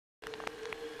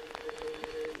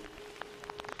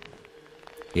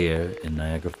Here in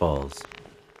Niagara Falls,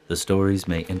 the stories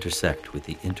may intersect with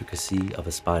the intricacy of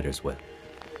a spider's web,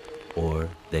 or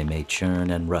they may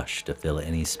churn and rush to fill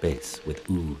any space with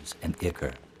ooze and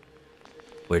ichor,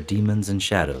 where demons and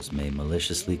shadows may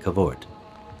maliciously cavort,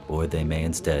 or they may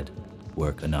instead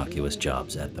work innocuous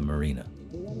jobs at the marina.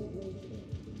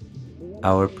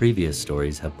 Our previous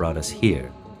stories have brought us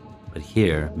here, but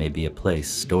here may be a place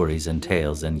stories and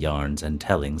tales and yarns and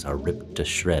tellings are ripped to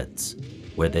shreds,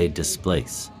 where they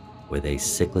displace, where they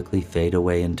cyclically fade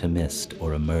away into mist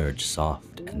or emerge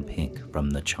soft and pink from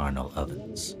the charnel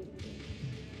ovens.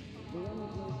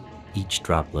 Each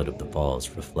droplet of the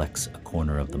falls reflects a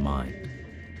corner of the mind,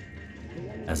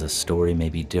 as a story may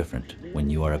be different when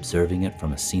you are observing it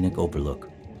from a scenic overlook,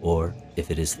 or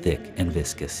if it is thick and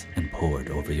viscous and poured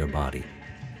over your body,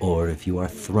 or if you are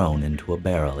thrown into a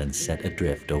barrel and set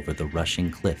adrift over the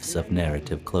rushing cliffs of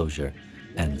narrative closure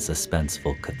and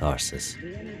suspenseful catharsis.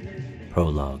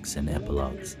 Prologues and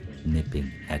epilogues nipping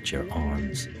at your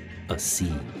arms, a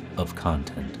sea of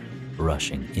content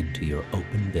rushing into your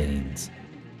open veins.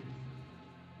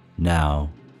 Now,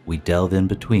 we delve in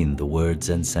between the words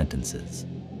and sentences,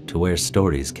 to where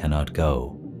stories cannot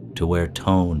go, to where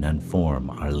tone and form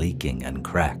are leaking and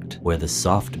cracked, where the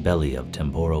soft belly of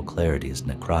temporal clarity is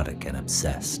necrotic and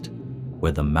obsessed,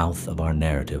 where the mouth of our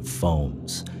narrative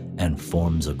foams and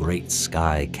forms a great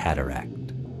sky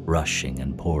cataract, rushing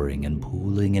and pouring and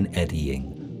pooling and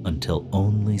eddying until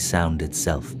only sound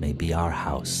itself may be our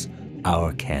house,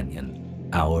 our canyon,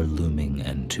 our looming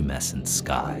and tumescent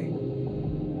sky.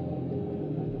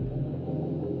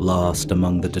 Lost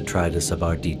among the detritus of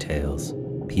our details,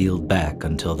 peeled back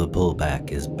until the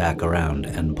pullback is back around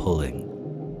and pulling,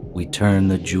 we turn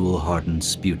the jewel-hardened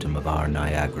sputum of our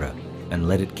Niagara and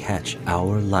let it catch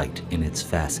our light in its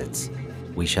facets.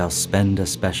 We shall spend a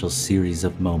special series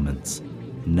of moments,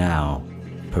 now,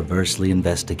 perversely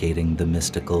investigating the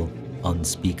mystical,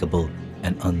 unspeakable,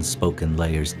 and unspoken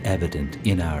layers evident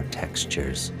in our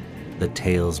textures, the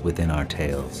tales within our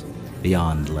tales,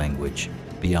 beyond language,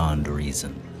 beyond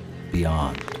reason,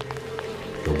 beyond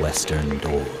the Western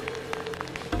Door.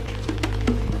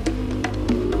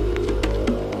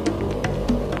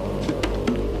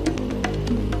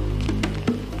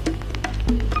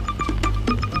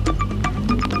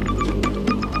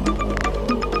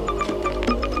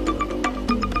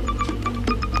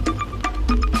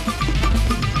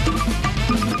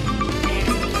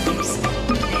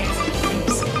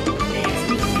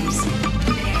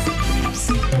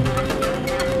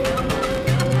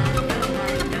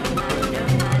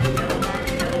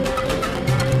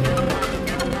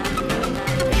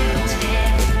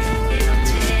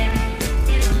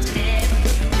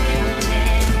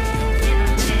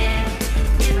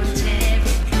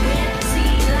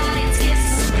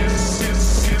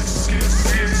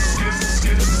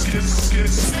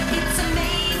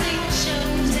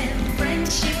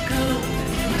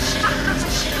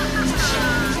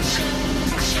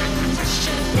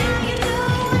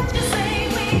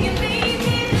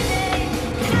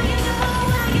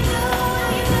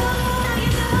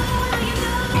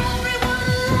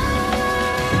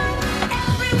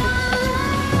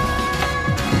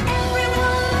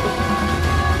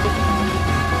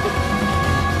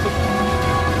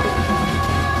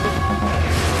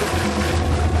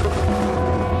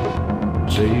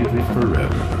 Save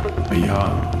forever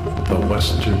beyond the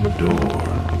Western Door.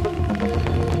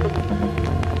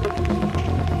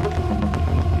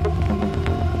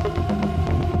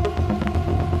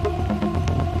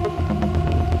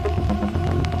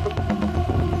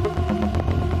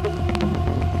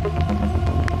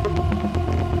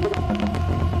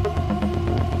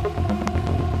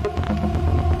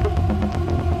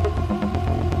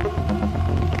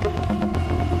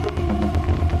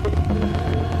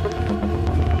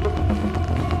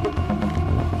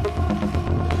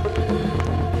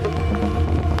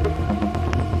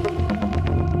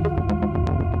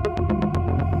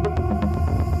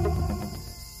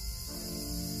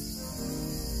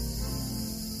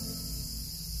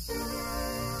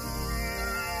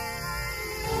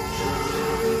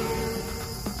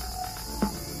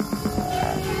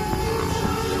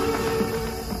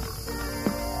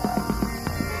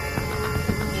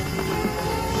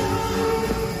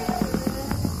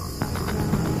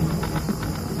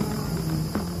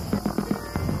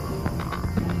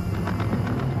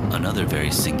 Another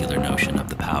very singular notion of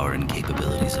the power and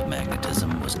capabilities of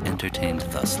magnetism was entertained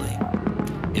thusly.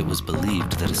 It was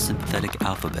believed that a sympathetic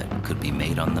alphabet could be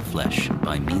made on the flesh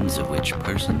by means of which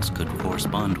persons could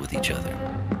correspond with each other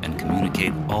and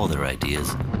communicate all their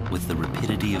ideas with the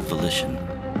rapidity of volition,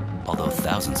 although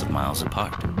thousands of miles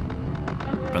apart.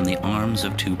 From the arms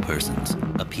of two persons,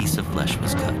 a piece of flesh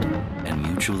was cut and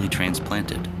mutually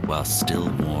transplanted while still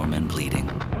warm and bleeding.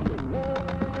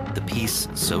 The piece,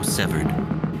 so severed,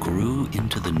 grew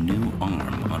into the new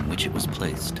arm on which it was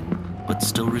placed, but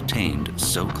still retained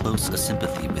so close a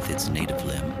sympathy with its native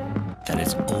limb that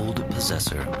its old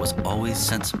possessor was always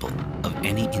sensible of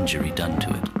any injury done to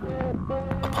it.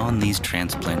 Upon these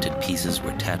transplanted pieces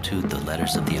were tattooed the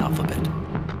letters of the alphabet,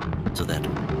 so that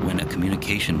when a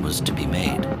communication was to be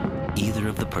made, either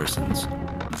of the persons,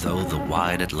 though the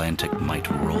wide Atlantic might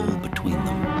roll between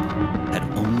them, had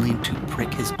only to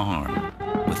prick his arm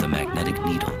with a magnetic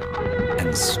needle,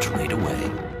 and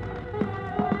straightway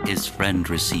his friend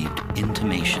received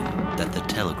intimation that the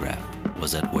telegraph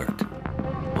was at work.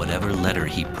 Whatever letter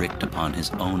he pricked upon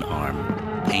his own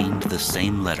arm pained the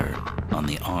same letter on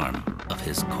the arm of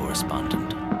his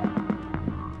correspondent.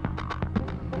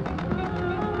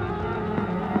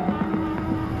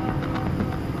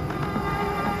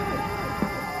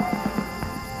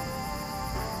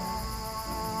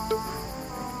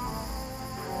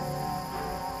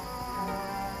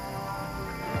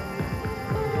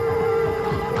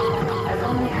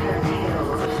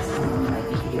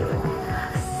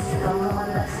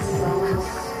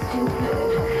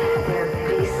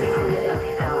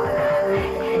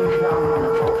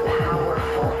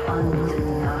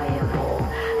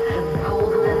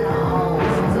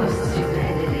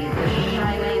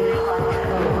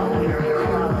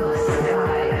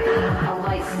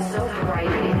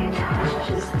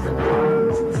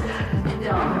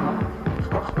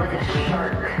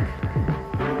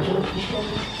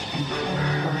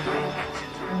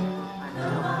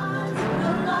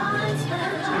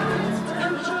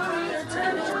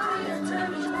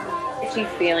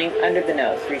 Feeling under the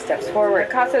nose. 3 steps forward.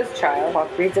 Picasso's child. Hawk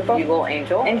reads a book. Bugle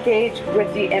angel. Engage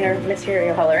with the inner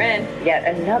material. Color in. Yet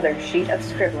another sheet of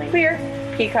scribbling. Clear.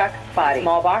 Peacock. Body.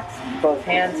 Small box. Both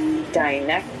hands. Dying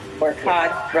neck. Or cod.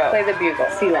 Row. Play the bugle.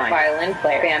 Sea line. Violin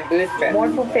player. Bamboo strip.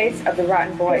 Mournful face of the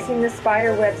rotten boy. Kissing the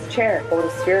spider web's chair. Hold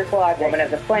a spherical object. Woman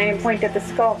of the flame. Point at the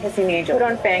skull. Hissing angel. Put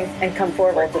on fangs and come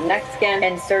forward. Fold the neck skin.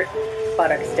 Insert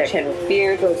buttock stick. Chin with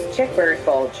beard. Ghost chick bird.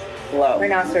 Bulge. Low.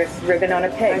 Rhinoceros, ribbon on a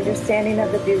pig. Understanding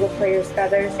of the bugle player's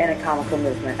feathers and a comical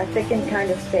movement. A thickened kind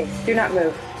of space. Do not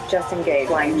move. Just engage.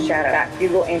 Flying shadow. Back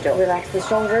bugle angel. Relax the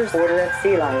shoulders. Order of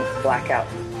sea lion. Blackout.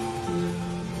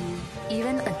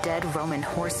 Even a dead Roman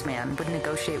horseman would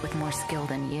negotiate with more skill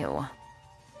than you.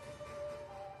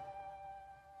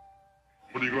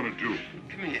 What are you going to do?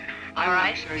 Come here. All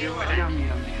right. Show you what I'm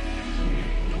here.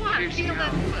 Go on, Here's feel the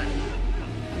that arm. foot.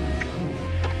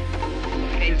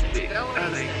 Here's It's the going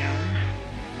other easy. hand.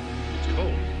 It's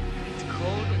cold. It's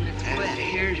cold and it's And wet.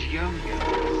 here's young.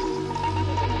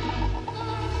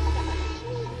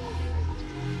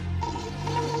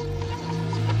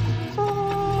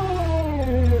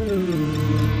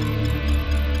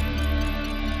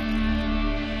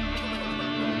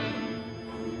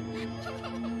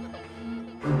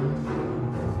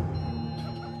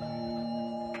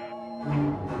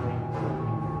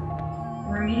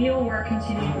 Remedial work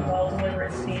continued with all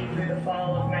deliberate speed through the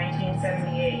fall of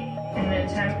 1978 in an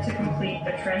attempt to complete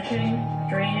the trenching,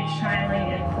 drainage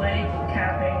tiling, and clay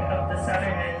capping of the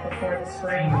southern end before the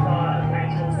spring-thaw of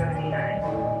 1979.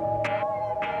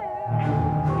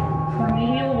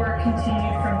 Remedial work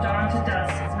continued from dawn to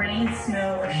dusk, rain,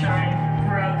 snow, or shine,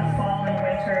 throughout the fall and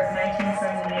winter of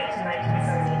 1978 to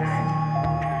 1979.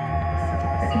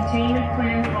 The containment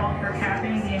plan called for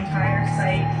capping the entire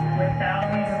site with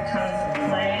thousands of tons of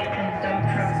clay, and dump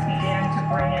trucks began to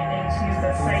bring it into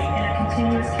the site in a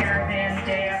continuous caravan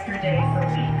day after day for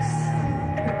weeks.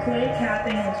 The clay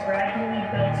capping was gradually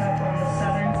built up on the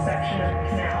southern section of the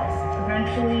canal.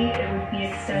 Eventually, it would be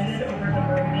extended over the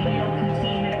remedial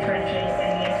containment trenching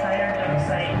and the entire dump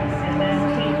site, and then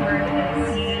tapered and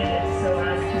seeded so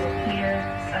as to appear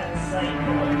at the site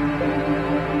below.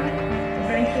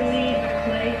 Eventually, the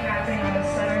clay capping on the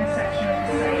southern section of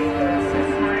the site was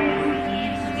as high as the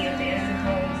eaves of the abandoned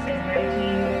homes in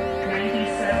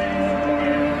 1997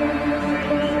 and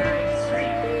 99th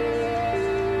Street.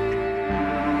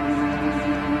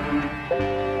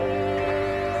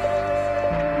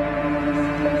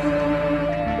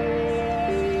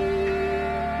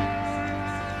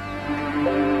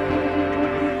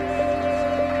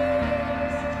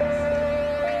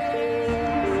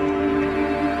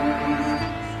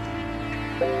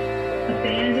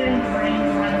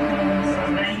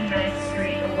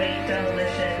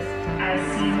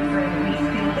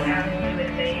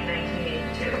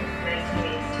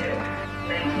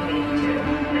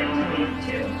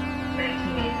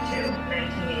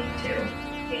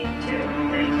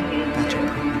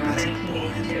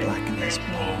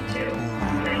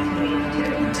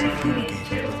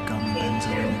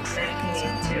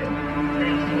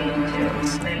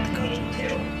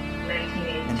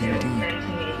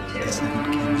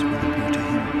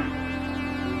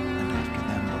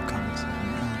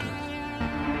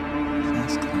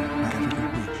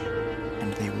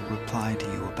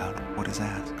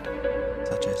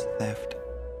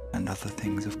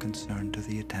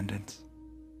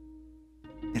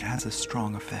 has a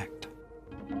strong effect.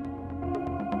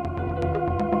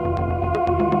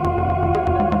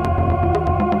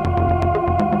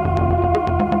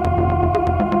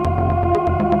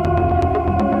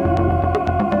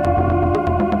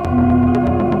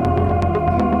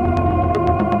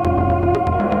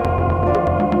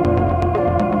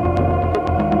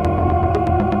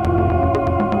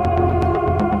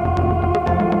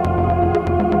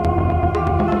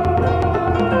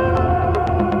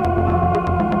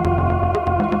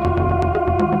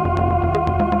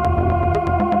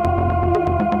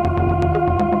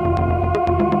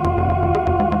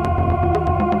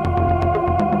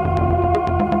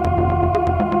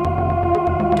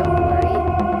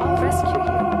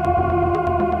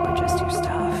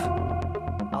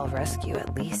 Rescue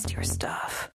at least your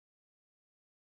stuff.